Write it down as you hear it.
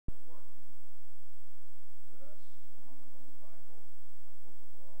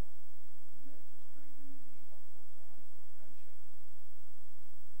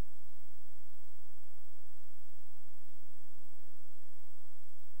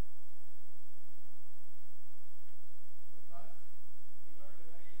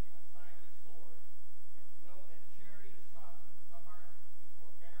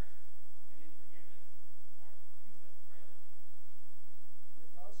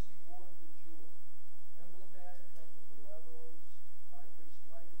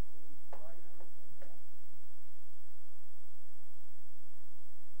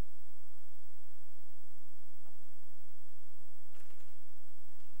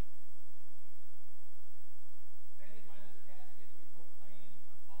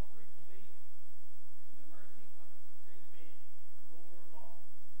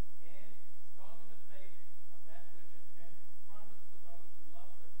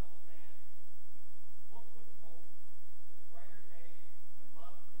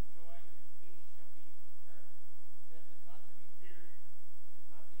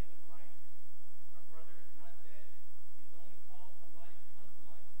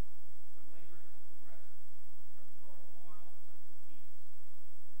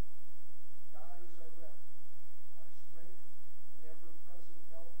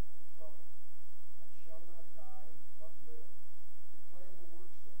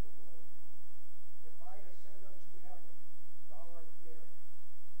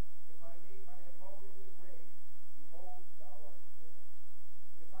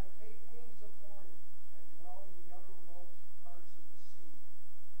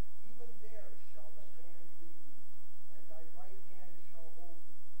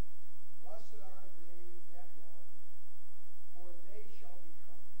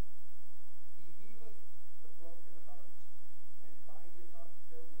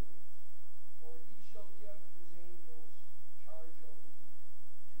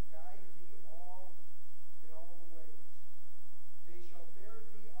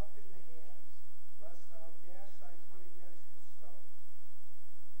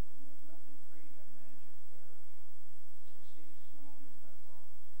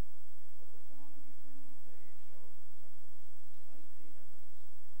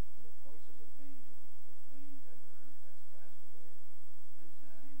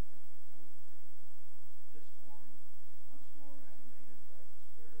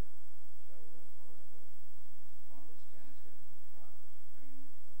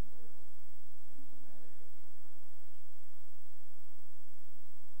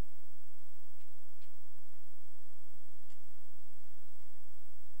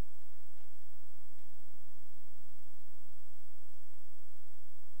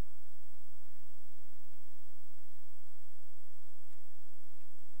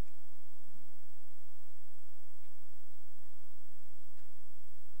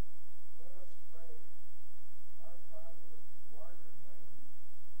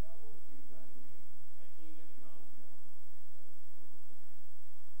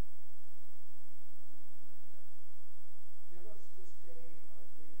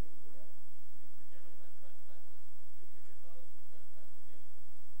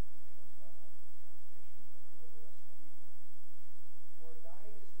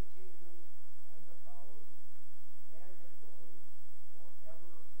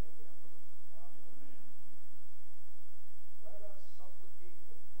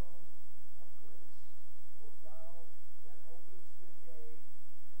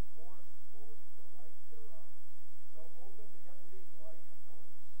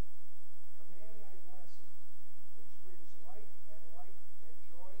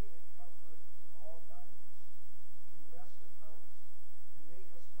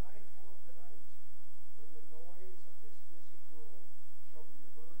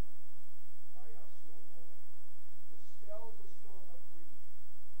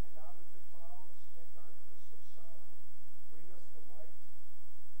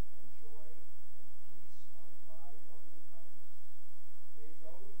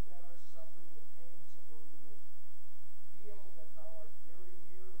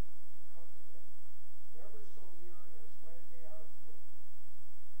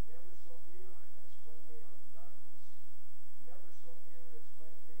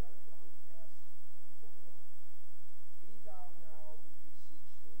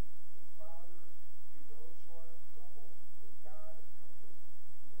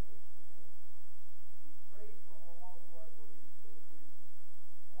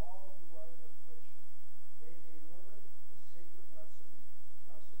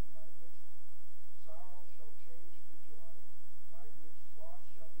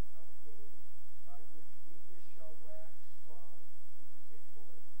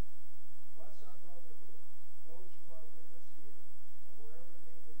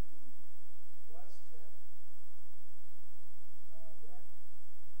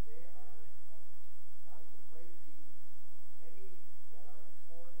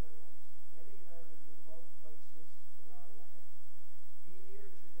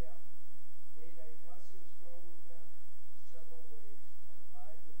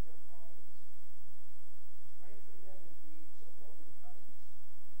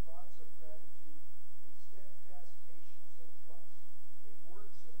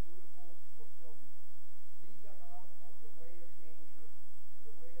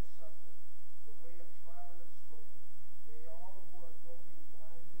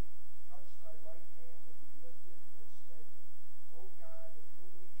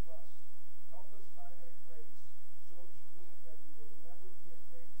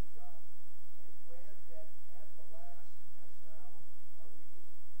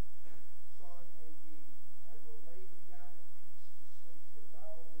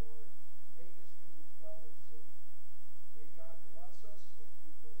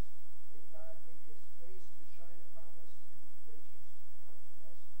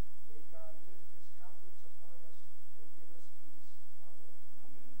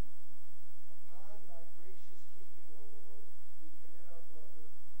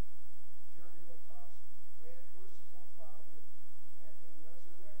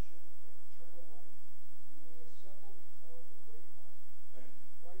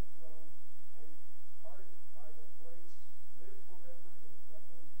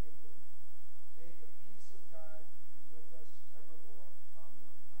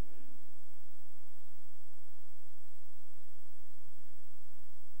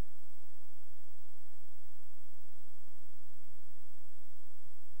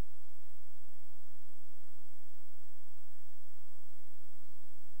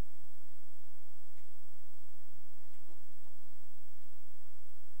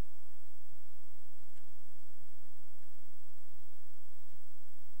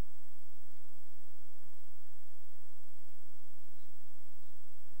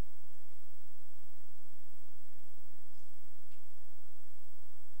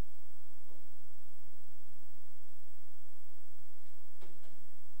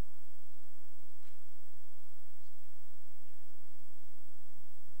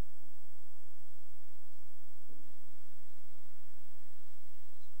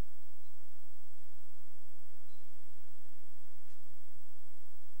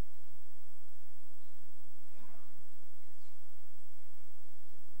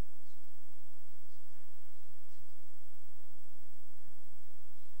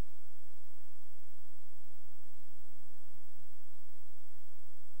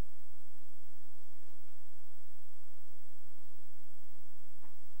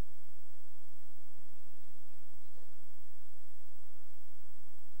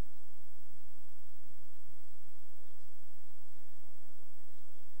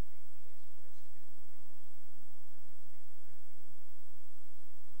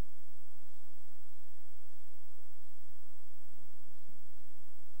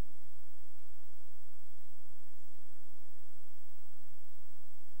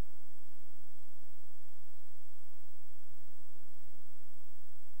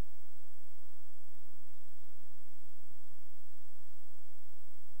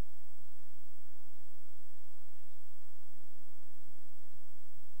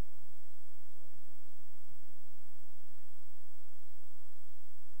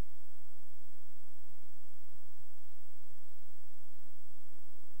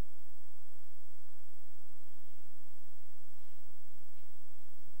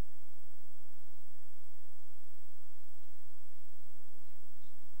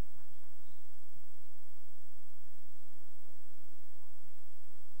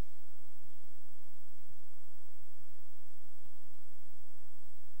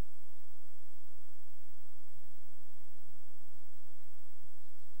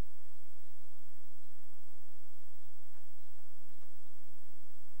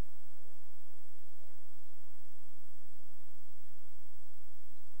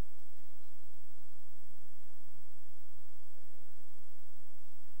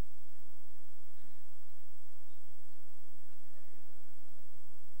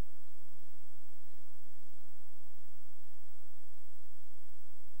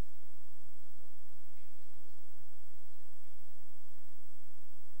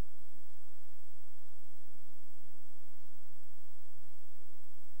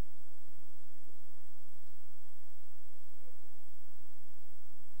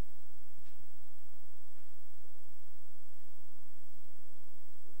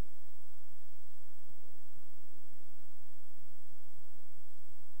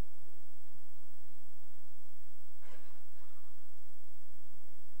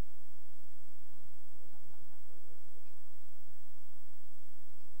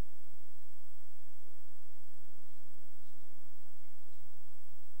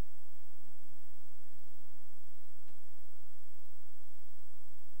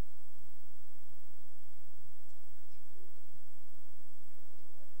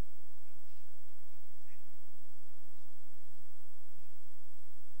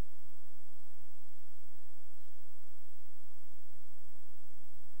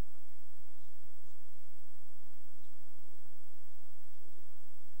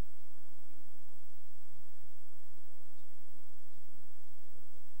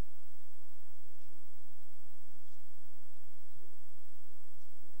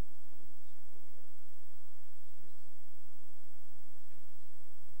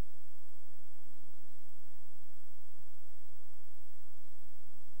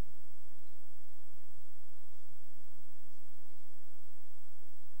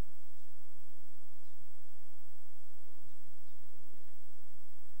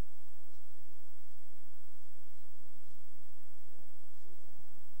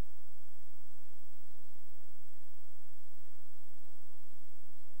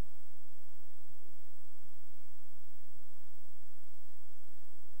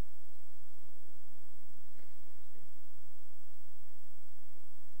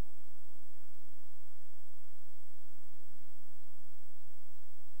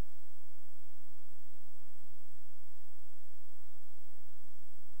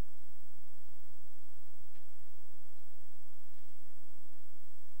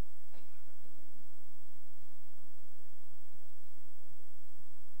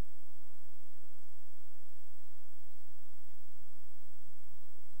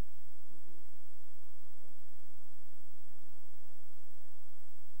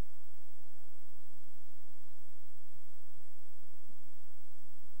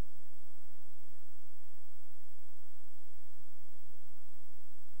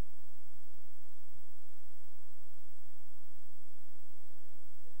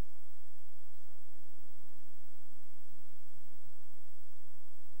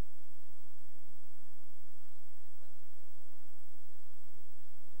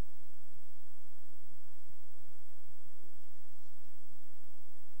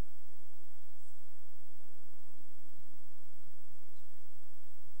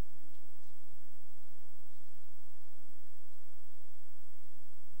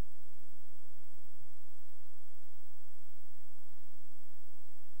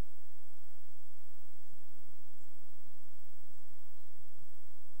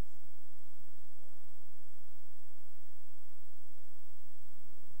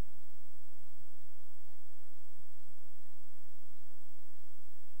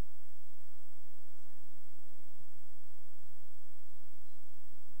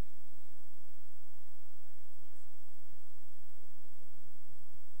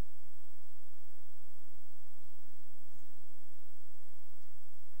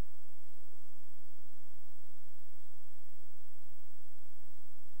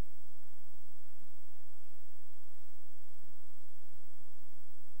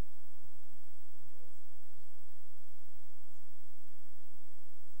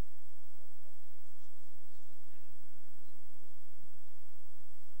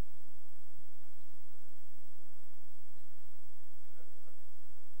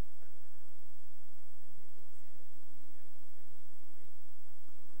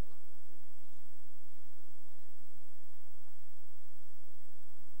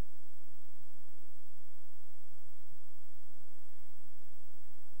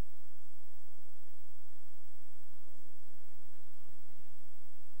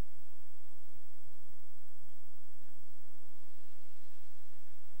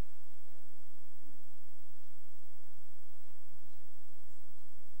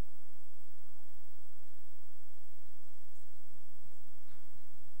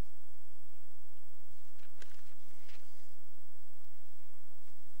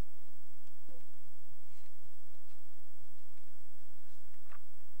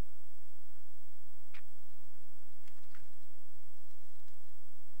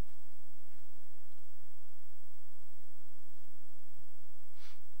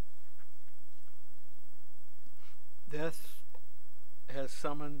Death has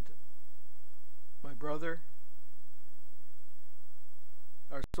summoned my brother.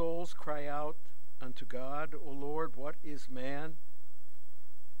 Our souls cry out unto God, O Lord, what is man?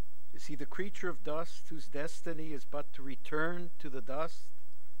 Is he the creature of dust whose destiny is but to return to the dust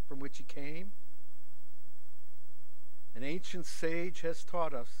from which he came? An ancient sage has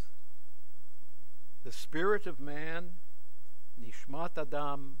taught us the spirit of man, Nishmat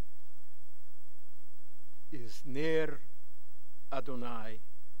Adam, is Ner Adonai,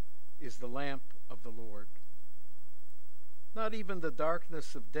 is the lamp of the Lord. Not even the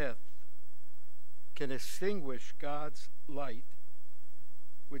darkness of death can extinguish God's light,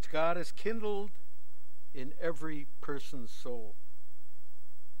 which God has kindled in every person's soul.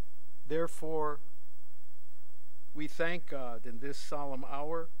 Therefore, we thank God in this solemn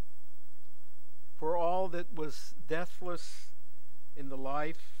hour for all that was deathless in the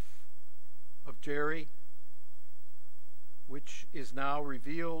life of Jerry, which is now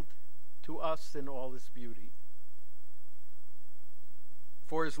revealed to us in all its beauty.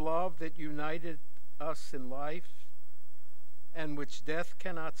 For his love that united us in life and which death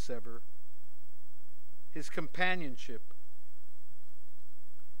cannot sever, his companionship,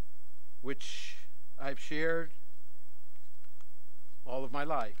 which I've shared all of my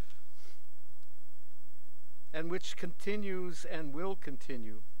life, and which continues and will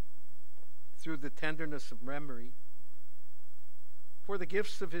continue through the tenderness of memory, for the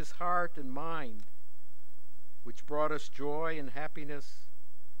gifts of his heart and mind, which brought us joy and happiness,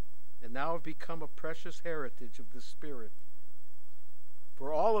 and now have become a precious heritage of the Spirit.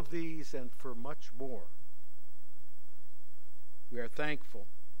 For all of these and for much more, we are thankful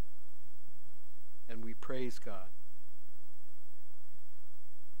and we praise God.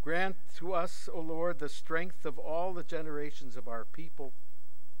 Grant to us, O Lord, the strength of all the generations of our people,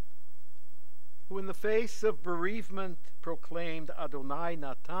 who in the face of bereavement proclaimed Adonai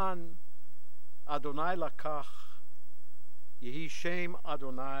Natan, Adonai Lakach, Yehi Shem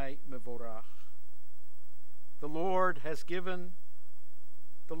Adonai Mevorach. The Lord has given,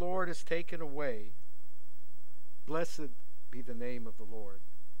 the Lord has taken away. Blessed be the name of the Lord.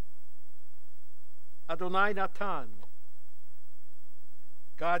 Adonai Natan.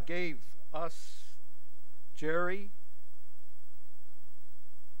 God gave us Jerry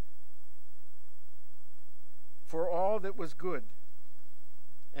for all that was good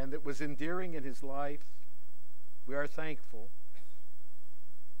and that was endearing in his life. We are thankful.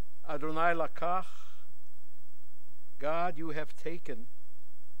 Adonai Lakach, God, you have taken.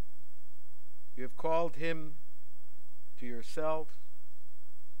 You have called him to yourself.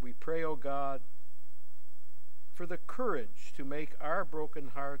 We pray, O God, for the courage to make our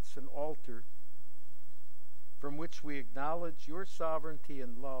broken hearts an altar from which we acknowledge your sovereignty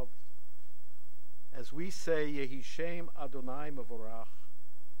and love as we say, Yehi Shem Adonai Mevorach.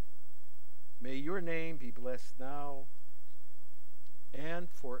 May your name be blessed now and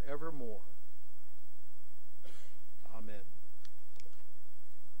forevermore. Amen.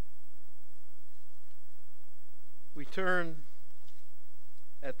 We turn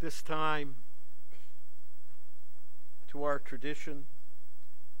at this time to our tradition,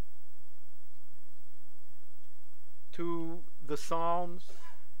 to the Psalms,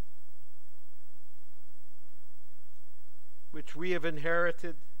 which we have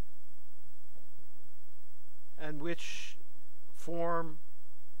inherited and which form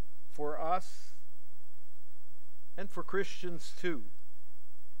for us and for Christians too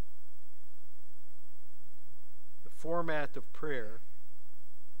the format of prayer.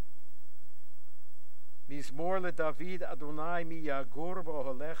 Mizmor leDavid Adonai mi yagor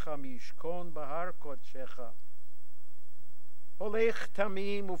v'holecha mi yishkon bahar kodshecha. Holech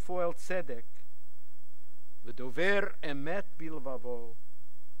tamim ufoel tzedek v'dover emet bilvavo.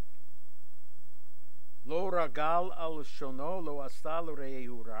 Lo ragal al shono lo asa lo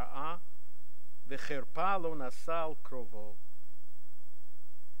re'ehu ra'a v'cherpa lo nasa al krovo.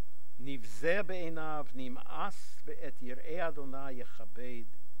 Nivze be'enav nim'as ve'et yir'ei Adonai yechabed.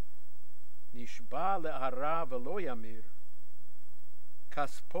 Nishba le'ara v'lo yamir.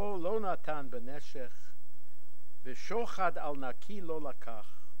 Kaspo lo natan b'neshech v'shochad al naki lo lakach.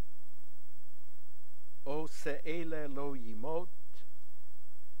 O se'ele lo yimot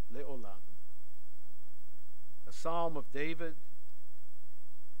le'olam. A psalm of David.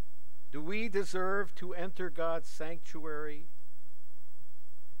 Do we deserve to enter God's sanctuary?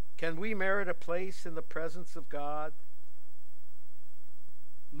 Can we merit a place in the presence of God?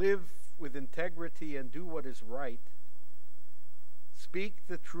 Live with integrity and do what is right. Speak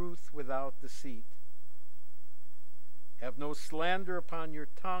the truth without deceit. Have no slander upon your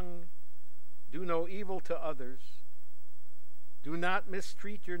tongue. Do no evil to others. Do not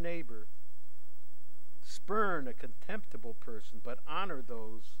mistreat your neighbor. Spurn a contemptible person, but honor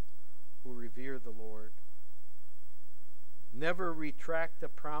those who revere the Lord. Never retract a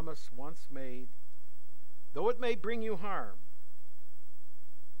promise once made, though it may bring you harm.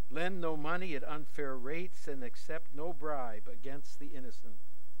 Lend no money at unfair rates and accept no bribe against the innocent.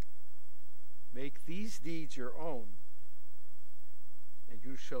 Make these deeds your own, and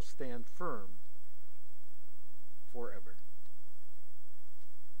you shall stand firm forever.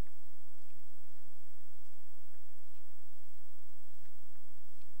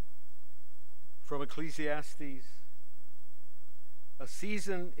 From Ecclesiastes, a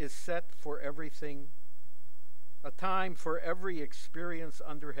season is set for everything, a time for every experience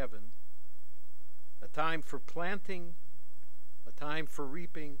under heaven, a time for planting, a time for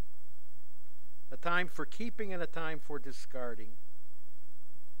reaping, a time for keeping and a time for discarding,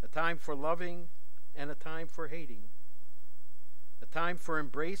 a time for loving and a time for hating, a time for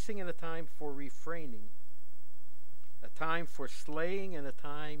embracing and a time for refraining, a time for slaying and a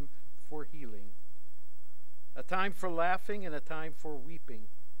time for healing, a time for laughing and a time for weeping,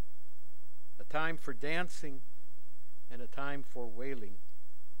 a time for dancing and a time for wailing,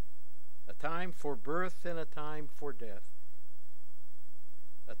 a time for birth and a time for death,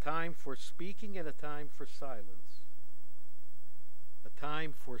 a time for speaking and a time for silence, a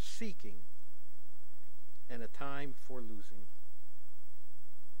time for seeking and a time for losing.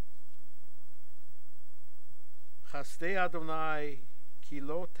 Chasdei Adonai ki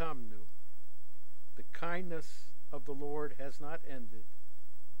lo tamnu. The kindness of the Lord has not ended.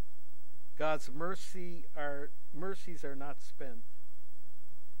 God's mercies are not spent.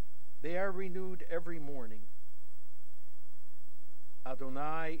 They are renewed every morning.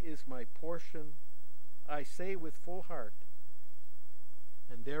 Adonai is my portion, I say with full heart,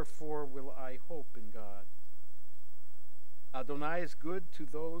 and therefore will I hope in God. Adonai is good to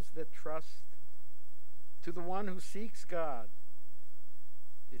those that trust, to the one who seeks God.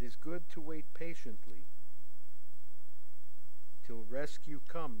 It is good to wait patiently till rescue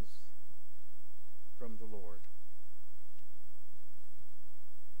comes from the Lord.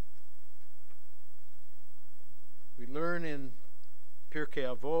 We learn in Pirkei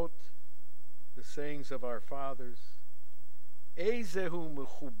Avot, the sayings of our fathers, Ezehu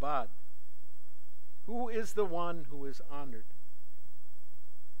mechubad, who is the one who is honored?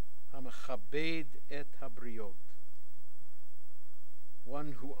 Hamechabed et habriot,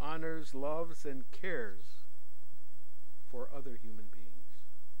 one who honors, loves, and cares for other human beings.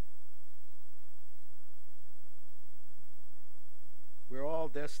 We're all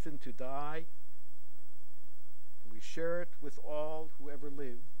destined to die. We share it with all who ever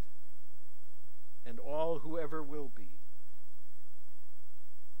lived and all who ever will be.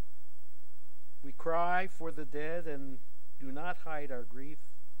 We cry for the dead and do not hide our grief.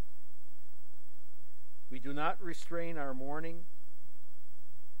 We do not restrain our mourning,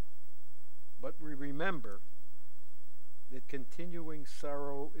 but we remember that continuing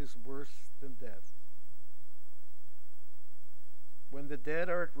sorrow is worse than death. When the dead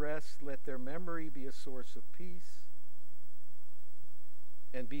are at rest, let their memory be a source of peace,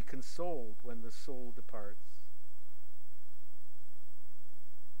 and be consoled when the soul departs.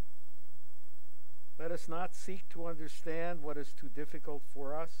 Let us not seek to understand what is too difficult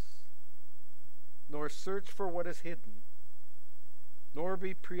for us, nor search for what is hidden, nor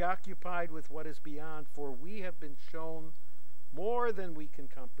be preoccupied with what is beyond, for we have been shown more than we can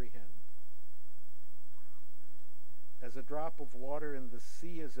comprehend. As a drop of water in the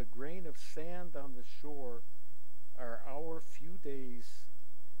sea, as a grain of sand on the shore, are our few days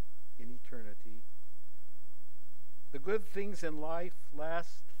in eternity. The good things in life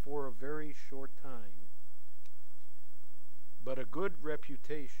last for a very short time, but a good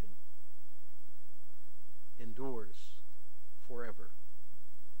reputation endures forever.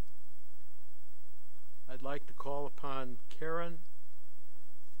 I'd like to call upon Karen,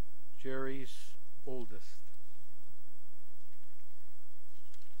 Jerry's oldest.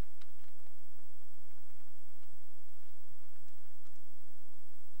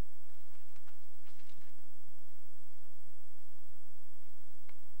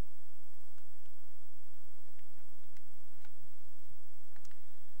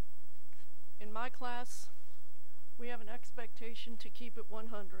 In my class, we have an expectation to keep it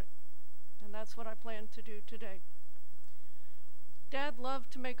 100, and that's what I plan to do today. Dad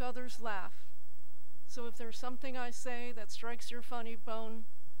loved to make others laugh, so if there's something I say that strikes your funny bone,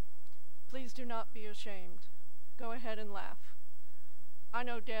 please do not be ashamed. Go ahead and laugh. I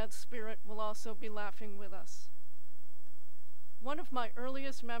know Dad's spirit will also be laughing with us. One of my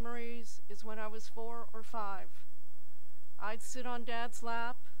earliest memories is when I was 4 or 5. I'd sit on Dad's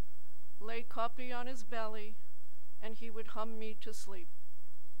lap, lay cuppy on his belly, and he would hum me to sleep.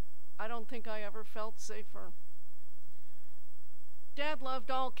 I don't think I ever felt safer. Dad loved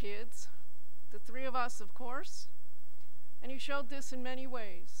all kids, the three of us, of course, and he showed this in many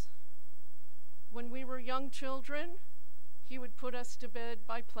ways. When we were young children, he would put us to bed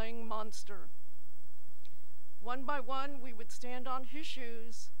by playing Monster. One by one, we would stand on his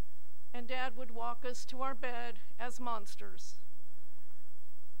shoes, and Dad would walk us to our bed as monsters.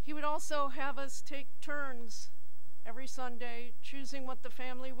 He would also have us take turns every Sunday, choosing what the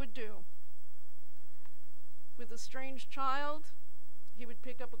family would do. With a strange child, he would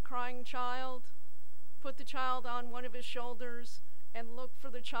pick up a crying child, put the child on one of his shoulders, and look for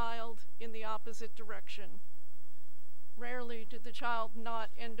the child in the opposite direction. Rarely did the child not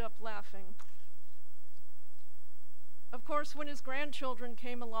end up laughing. Of course, when his grandchildren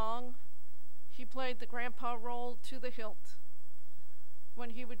came along, he played the grandpa role to the hilt.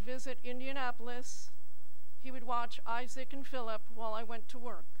 When he would visit Indianapolis, he would watch Isaac and Philip while I went to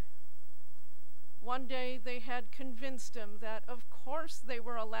work. One day they had convinced him that of course they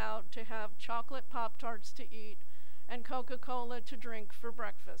were allowed to have chocolate Pop-Tarts to eat and Coca-Cola to drink for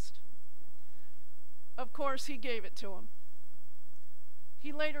breakfast. Of course he gave it to him.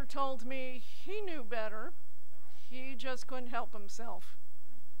 He later told me he knew better. He just couldn't help himself.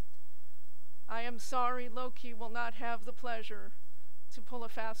 I am sorry Loki will not have the pleasure to pull a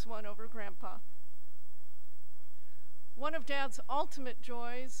fast one over Grandpa. One of Dad's ultimate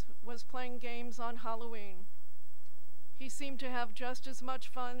joys was playing games on Halloween. He seemed to have just as much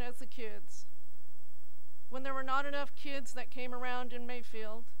fun as the kids. When there were not enough kids that came around in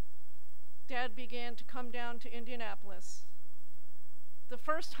Mayfield, Dad began to come down to Indianapolis. The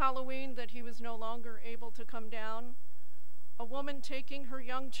first Halloween that he was no longer able to come down, a woman taking her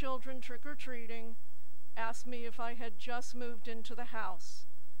young children trick-or-treating asked me if I had just moved into the house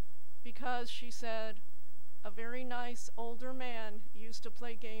because, she said, a very nice older man used to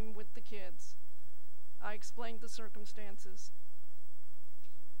play game with the kids. I explained the circumstances.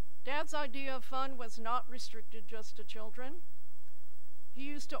 Dad's idea of fun was not restricted just to children. He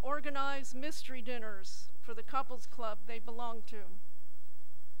used to organize mystery dinners for the couples club they belonged to.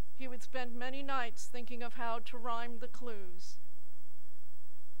 He would spend many nights thinking of how to rhyme the clues.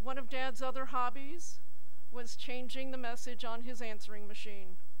 One of Dad's other hobbies was changing the message on his answering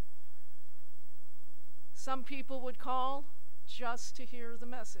machine. Some people would call just to hear the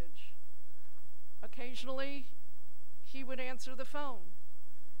message. Occasionally, he would answer the phone.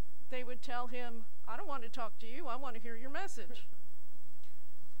 They would tell him, "I don't want to talk to you, I want to hear your message."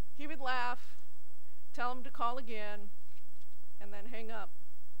 He would laugh, tell them to call again, and then hang up.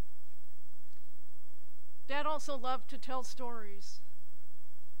 Dad also loved to tell stories.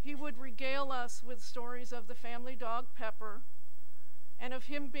 He would regale us with stories of the family dog Pepper and of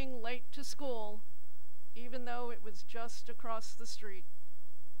him being late to school, even though it was just across the street.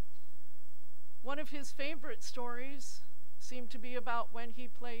 One of his favorite stories seemed to be about when he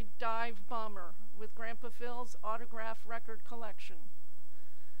played dive bomber with Grandpa Phil's autograph record collection.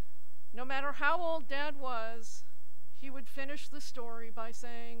 No matter how old Dad was, he would finish the story by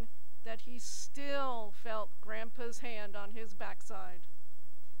saying that he still felt Grandpa's hand on his backside.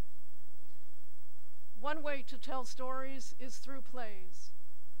 One way to tell stories is through plays.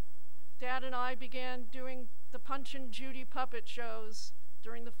 Dad and I began doing the Punch and Judy puppet shows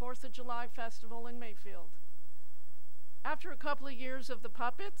during the 4th of July festival in Mayfield. After a couple of years of the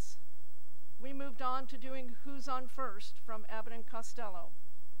puppets, we moved on to doing Who's on First from Abbott and Costello.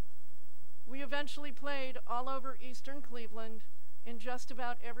 We eventually played all over eastern Cleveland in just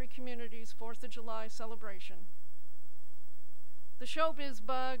about every community's 4th of July celebration. The showbiz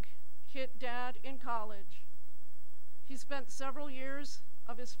bug hit Dad in college. He spent several years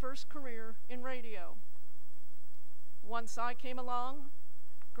of his first career in radio. Once I came along,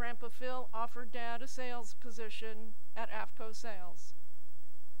 Grandpa Phil offered Dad a sales position at AFCO Sales.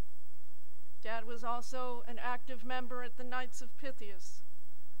 Dad was also an active member at the Knights of Pythias,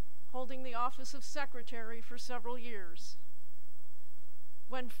 holding the office of secretary for several years.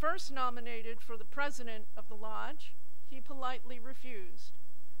 When first nominated for the president of the lodge, he politely refused.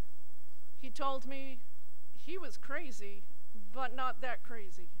 He told me he was crazy, but not that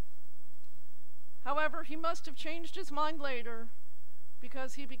crazy. However, he must have changed his mind later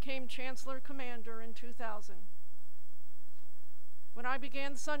because he became Chancellor Commander in 2000. When I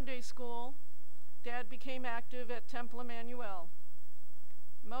began Sunday school, Dad became active at Temple Emmanuel.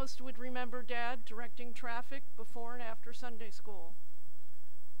 Most would remember Dad directing traffic before and after Sunday school.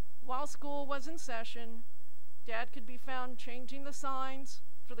 While school was in session, Dad could be found changing the signs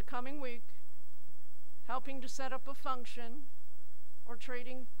for the coming week, helping to set up a function, or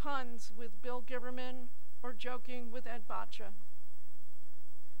trading puns with Bill Giberman, or joking with Ed Baccia.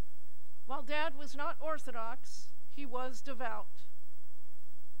 While Dad was not Orthodox, he was devout.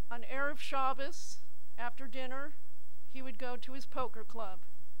 On Erev Shabbos, after dinner, he would go to his poker club.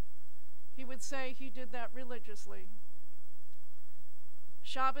 He would say he did that religiously.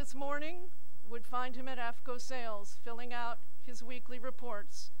 Shabbos morning would find him at AFCO Sales, filling out his weekly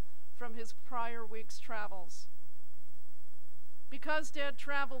reports from his prior week's travels. Because Dad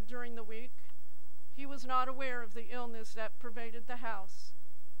traveled during the week, he was not aware of the illness that pervaded the house.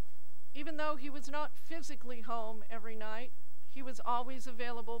 Even though he was not physically home every night, he was always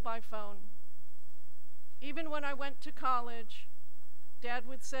available by phone. Even when I went to college, Dad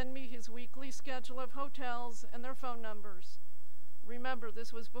would send me his weekly schedule of hotels and their phone numbers. Remember,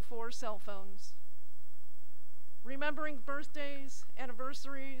 this was before cell phones. Remembering birthdays,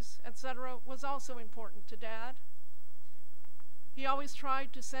 anniversaries, etc. was also important to Dad. He always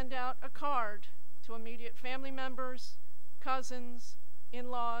tried to send out a card to immediate family members, cousins,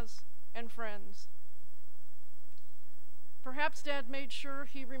 in-laws, and friends. Perhaps Dad made sure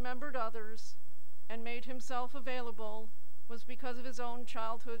he remembered others and made himself available was because of his own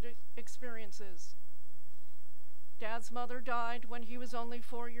childhood experiences. Dad's mother died when he was only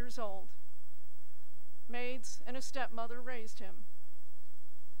 4 years old. Maids and a stepmother raised him.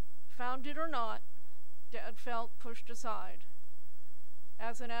 Found it or not, Dad felt pushed aside.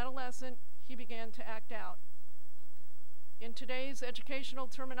 As an adolescent, he began to act out. In today's educational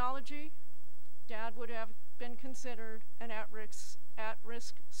terminology, Dad would have been considered an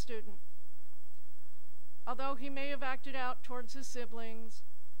at-risk student. Although he may have acted out towards his siblings,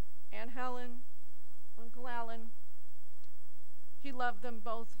 Aunt Helen, Uncle Alan, he loved them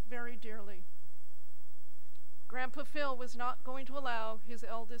both very dearly. Grandpa Phil was not going to allow his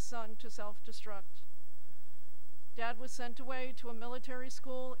eldest son to self-destruct. Dad was sent away to a military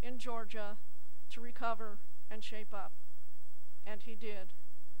school in Georgia to recover and shape up. And he did.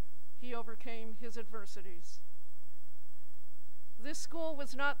 He overcame his adversities. This school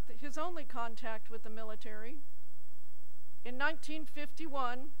was not his only contact with the military. In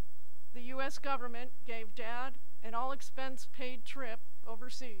 1951, the U.S. government gave Dad an all-expense-paid trip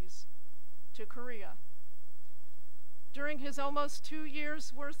overseas to Korea. During his almost 2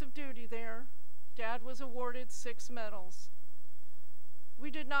 years' worth of duty there, Dad was awarded 6 medals. We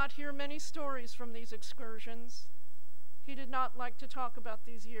did not hear many stories from these excursions. He did not like to talk about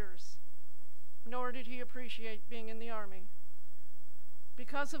these years, nor did he appreciate being in the Army.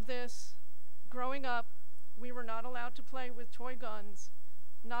 Because of this, growing up, we were not allowed to play with toy guns,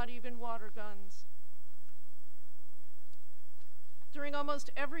 not even water guns. During almost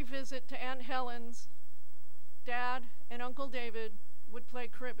every visit to Aunt Helen's, Dad and Uncle David would play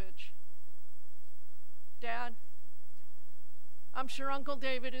cribbage. Dad, I'm sure Uncle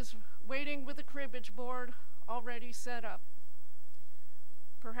David is waiting with a cribbage board already set up.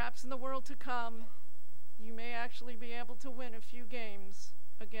 Perhaps in the world to come, you may actually be able to win a few games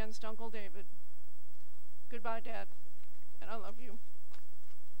against Uncle David. Goodbye, Dad, and I love you.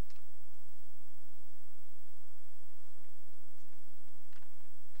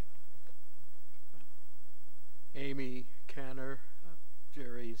 Amy Canner,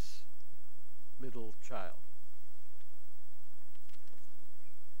 Jerry's middle child.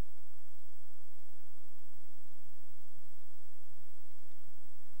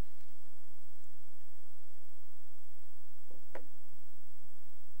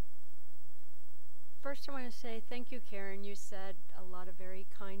 First, I want to say thank you, Karen. You said a lot of very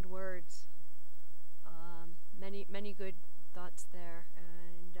kind words. Many good thoughts there.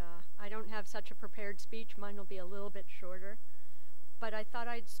 And I don't have such a prepared speech. Mine will be a little bit shorter. But I thought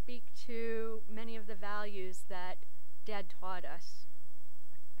I'd speak to many of the values that Dad taught us.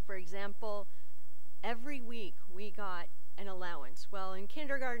 For example, every week we got an allowance. Well, in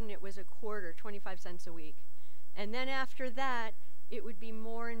kindergarten it was a quarter, 25 cents a week. And then after that, it would be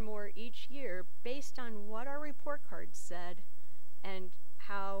more and more each year based on what our report cards said and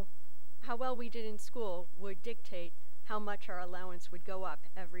how well we did in school would dictate how much our allowance would go up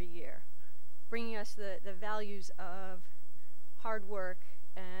every year, bringing us the values of hard work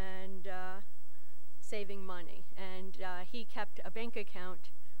and saving money. And he kept a bank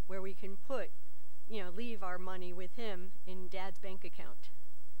account where we can put, leave our money with him in Dad's bank account.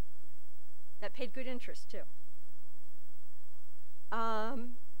 That paid good interest too.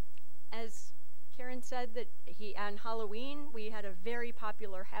 As Karen said, that on Halloween, we had a very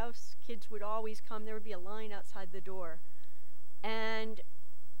popular house. Kids would always come. There would be a line outside the door. And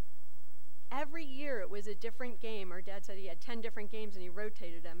every year it was a different game. Our dad said he had 10 different games and he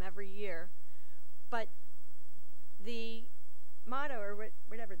rotated them every year. But the motto, or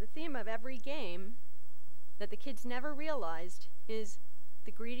whatever, the theme of every game that the kids never realized is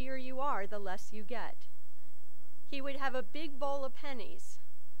the greedier you are, the less you get. He would have a big bowl of pennies,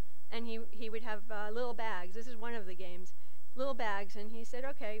 and he would have little bags. This is one of the games, little bags, and he said,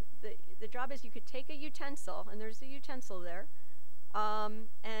 okay, the job is you could take a utensil, and there's a utensil there,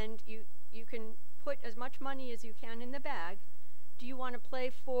 and you can put as much money as you can in the bag. Do you want to play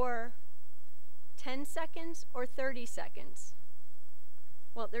for 10 seconds or 30 seconds?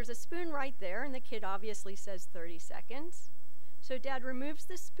 Well, there's a spoon right there, and the kid obviously says 30 seconds. So Dad removes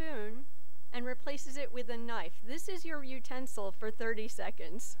the spoon and replaces it with a knife. This is your utensil for 30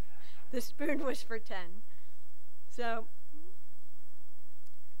 seconds. The spoon was for 10. So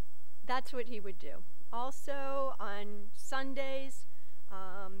that's what he would do. Also, on Sundays,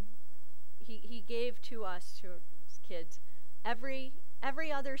 he gave to us, to his kids, every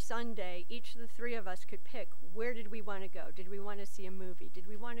other Sunday, each of the three of us could pick, where did we want to go? Did we want to see a movie? Did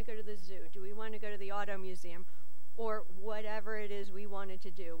we want to go to the zoo? Do we want to go to the auto museum? Or whatever it is we wanted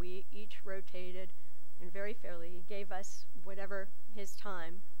to do. We each rotated, and very fairly, he gave us whatever his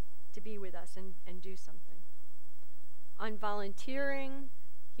time to be with us and do something. On volunteering,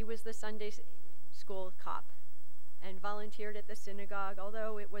 he was the Sunday school cop and volunteered at the synagogue.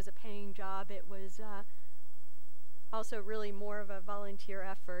 Although it was a paying job, it was also really more of a volunteer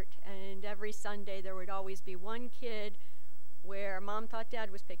effort. And every Sunday there would always be one kid where Mom thought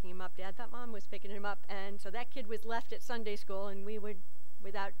Dad was picking him up, Dad thought Mom was picking him up, and so that kid was left at Sunday school, and we would,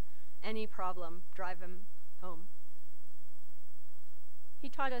 without any problem, drive him home. He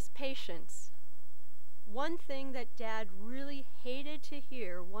taught us patience. One thing that Dad really hated to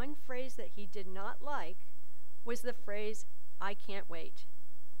hear, one phrase that he did not like, was the phrase, "I can't wait."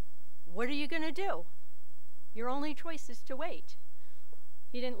 What are you going to do? Your only choice is to wait.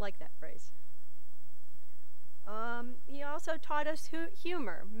 He didn't like that phrase. He also taught us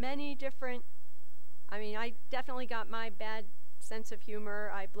humor, many different, I definitely got my bad sense of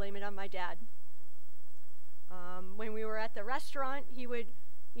humor. I blame it on my dad. When we were at the restaurant, he would,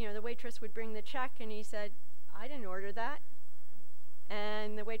 the waitress would bring the check and he said, "I didn't order that."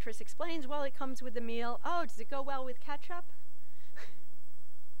 And the waitress explains, "Well, it comes with the meal." "Oh, does it go well with ketchup?"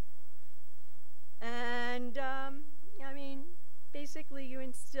 And, basically you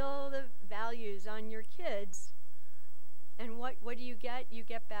instill the values on your kids, and what do you get? You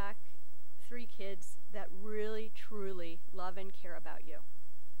get back 3 kids that really, truly love and care about you.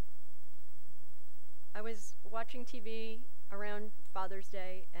 I was watching TV around Father's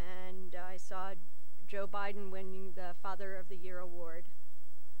Day, and I saw Joe Biden winning the Father of the Year award,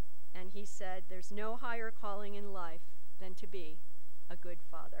 and he said, "There's no higher calling in life than to be a good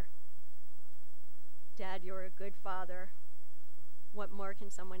father." Dad, you're a good father. What more can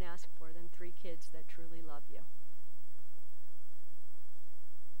someone ask for than 3 kids that truly love you?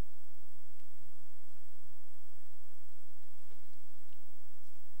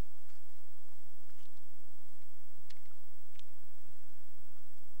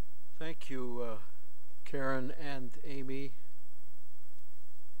 Thank you, Karen and Amy.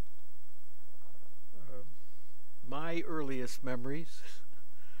 My earliest memories,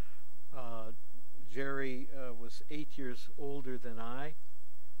 Jerry was 8 years older than I,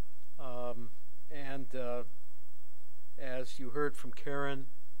 and as you heard from Karen,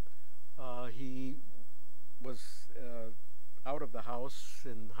 he was out of the house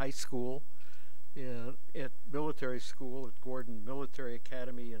in high school, at military school at Gordon Military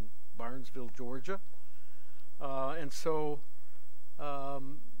Academy in Barnesville, Georgia. And so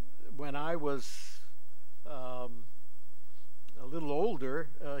when I was a little older,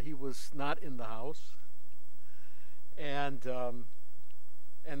 he was not in the house. And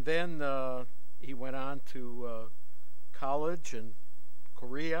then he went on to college in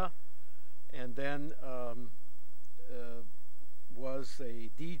Korea, and then was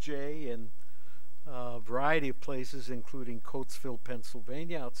a DJ in a variety of places, including Coatesville,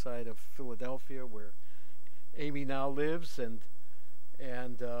 Pennsylvania, outside of Philadelphia, where Amy now lives, and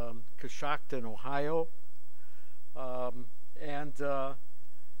Coshocton, Ohio, and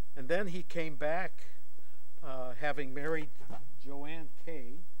then he came back, having married Joanne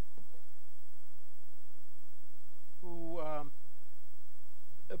Kay, who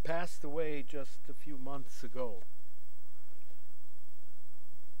passed away just a few months ago.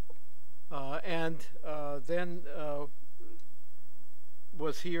 And then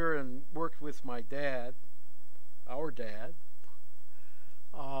was here and worked with my dad, our dad.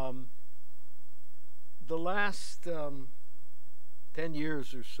 The last 10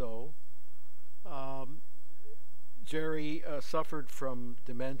 years or so, Jerry suffered from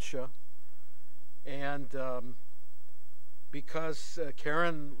dementia, And because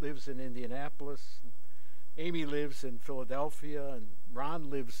Karen lives in Indianapolis, Amy lives in Philadelphia, and Ron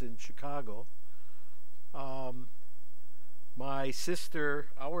lives in Chicago, my sister,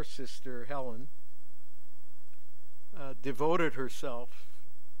 our sister Helen, devoted herself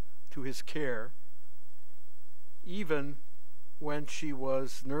to his care, even when she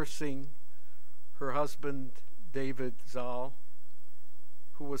was nursing her husband, David Zal,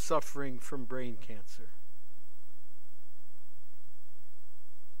 who was suffering from brain cancer.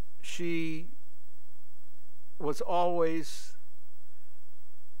 She was always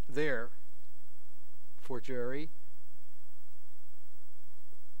there for Jerry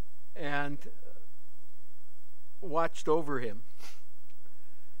and watched over him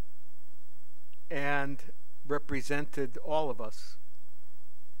and represented all of us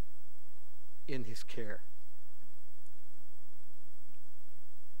in his care.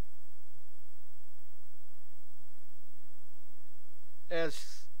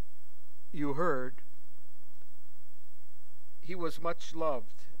 As you heard, he was much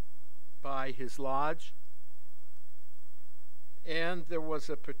loved by his lodge, and there was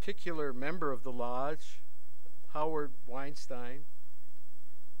a particular member of the lodge, Howard Weinstein,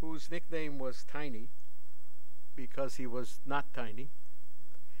 whose nickname was Tiny, because he was not tiny.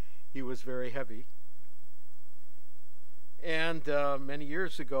 He was very heavy. And many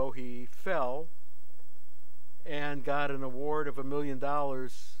years ago he fell and got an award of $1 million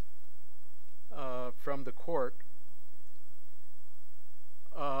from the court.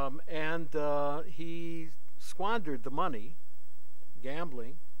 And he squandered the money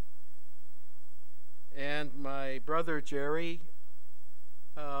gambling. And my brother Jerry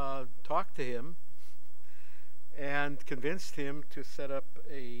talked to him and convinced him to set up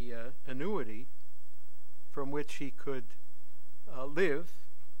a annuity from which he could live.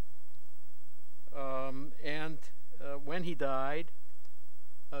 And when he died,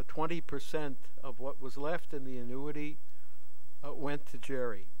 20% of what was left in the annuity went to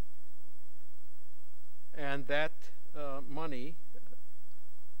Jerry. And that money,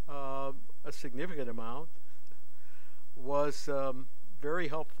 a significant amount, was very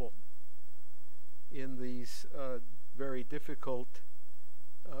helpful in these very difficult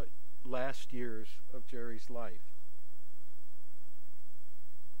last years of Jerry's life.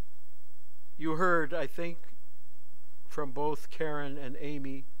 You heard, I think, from both Karen and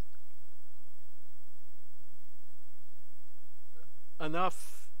Amy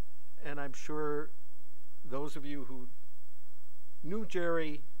enough, and I'm sure those of you who knew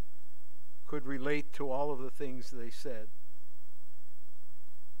Jerry could relate to all of the things they said.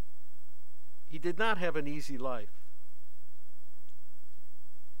 He did not have an easy life.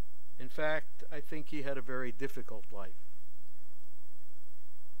 In fact, I think he had a very difficult life.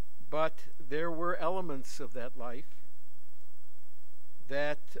 But there were elements of that life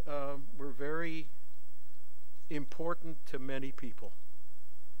that were very important to many people.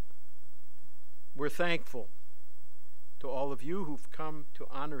 We're thankful to all of you who've come to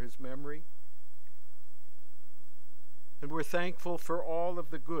honor his memory. And we're thankful for all of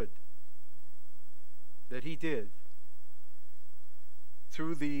the good that he did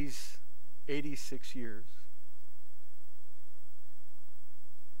through these 86 years.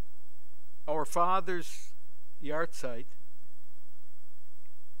 Our father's yahrzeit,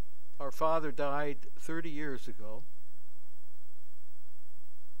 our father died 30 years ago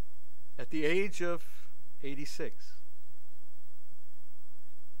at the age of 86.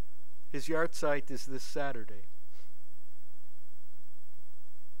 His yahrzeit is this Saturday.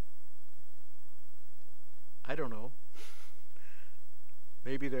 I don't know.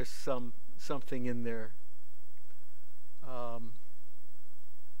 Maybe there's something in there.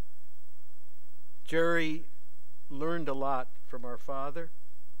 Jerry learned a lot from our father,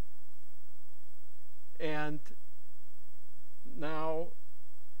 and now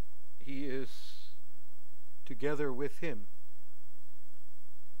he is together with him,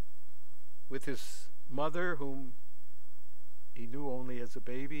 with his mother, whom he knew only as a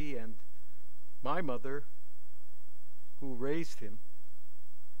baby, and my mother, who raised him,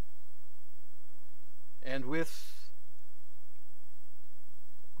 and with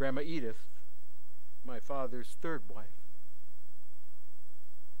Grandma Edith, my father's third wife.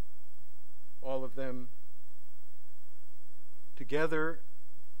 All of them together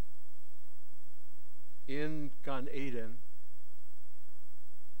in Gan Eden.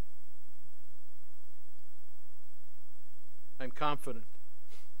 I'm confident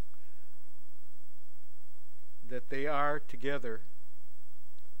that they are together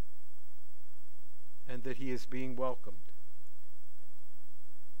and that he is being welcomed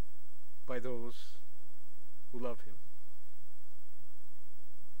by those who love him.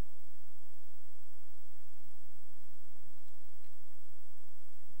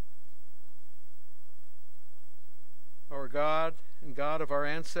 Our God and God of our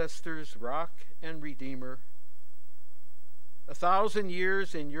ancestors, Rock and Redeemer, 1,000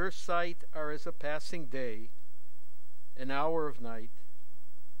 years in your sight are as a passing day, an hour of night.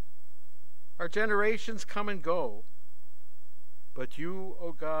 Our generations come and go, but you,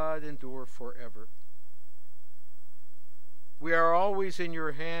 O God, endure forever. We are always in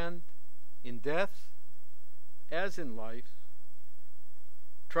your hand, in death as in life,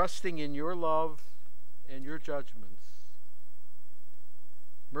 trusting in your love and your judgments.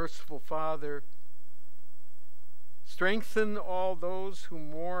 Merciful Father, strengthen all those who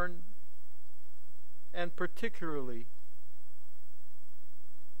mourn, and particularly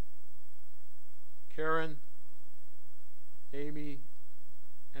Karen, Amy,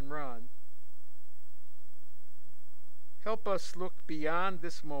 and Ron. Help us look beyond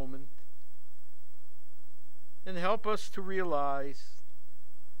this moment and help us to realize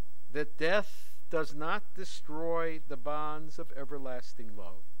that death does not destroy the bonds of everlasting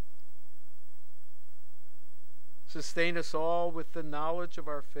love. Sustain us all with the knowledge of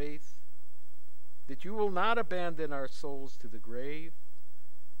our faith, that you will not abandon our souls to the grave,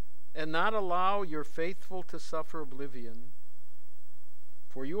 and not allow your faithful to suffer oblivion.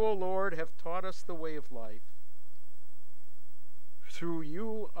 For you, O Lord, have taught us the way of life. Through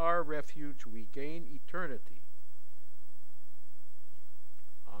you, our refuge, we gain eternity.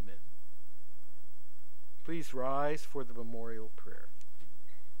 Amen. Please rise for the memorial prayer.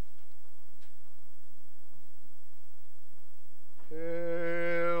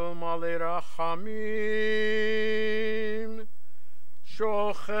 El Malei Rachamim,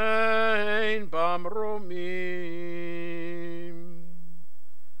 Shochein Bamromim,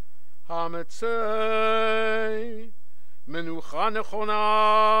 Hametzei Menucha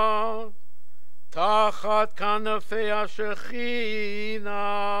Nechona, Tachat Kanafei HaShechina,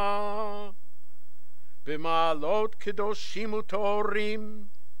 B'ma'alot Kedoshim Utorim,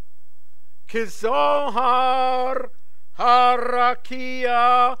 Kezohar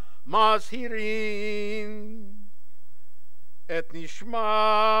Harakia Mazhirin, Et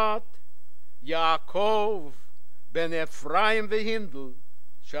Nishmat Yaakov Ben Ephraim Vehindel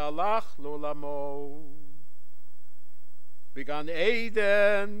Shalach Lolamo, Began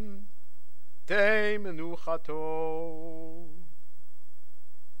Eden Te Menuchato,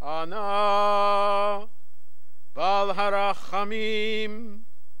 Ana Bal Harachamim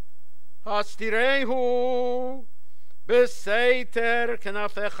Hastirehu Beseiter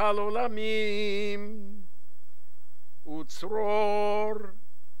Knafecha Lolamim, Utzror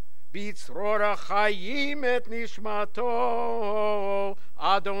Bitzror HaChayim Et Nishmato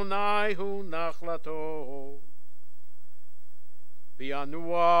Adonai Hu Nachlato,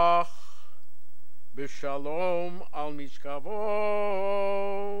 Bianuach B'Shalom Al Mishkavo,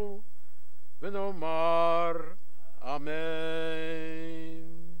 V'nomar Amen.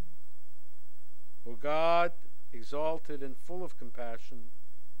 O God, exalted and full of compassion,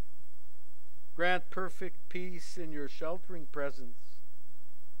 grant perfect peace in your sheltering presence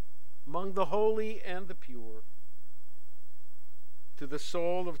among the holy and the pure. To the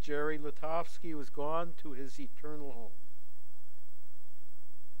soul of Jerome Lettofsky, who has gone to his eternal home.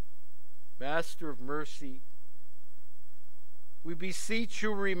 Master of mercy, we beseech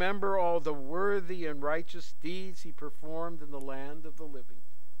you, remember all the worthy and righteous deeds he performed in the land of the living.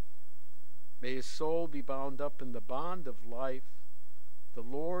 May his soul be bound up in the bond of life. The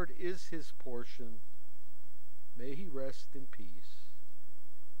Lord is his portion. May he rest in peace.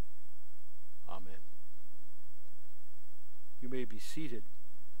 Amen. You may be seated.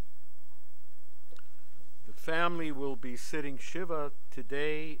 The family will be sitting Shiva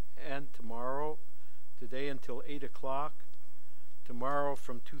today and tomorrow. Today until 8 o'clock. Tomorrow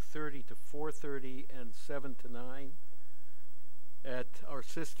from 2:30 to 4:30 and 7 to 9. At our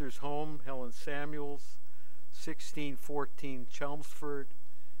sister's home, Helen Samuels, 1614 Chelmsford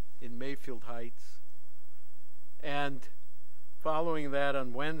in Mayfield Heights. And following that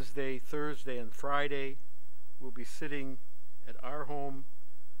on Wednesday, Thursday, and Friday, we'll be sitting at our home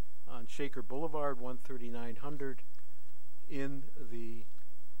on Shaker Boulevard, 13900, in the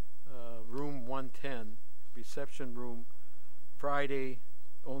room 110, reception room, Friday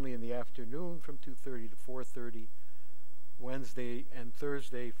only in the afternoon from 2:30 to 4:30, Wednesday and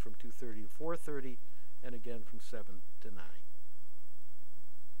Thursday from 2:30 to 4:30, and again from 7 to 9.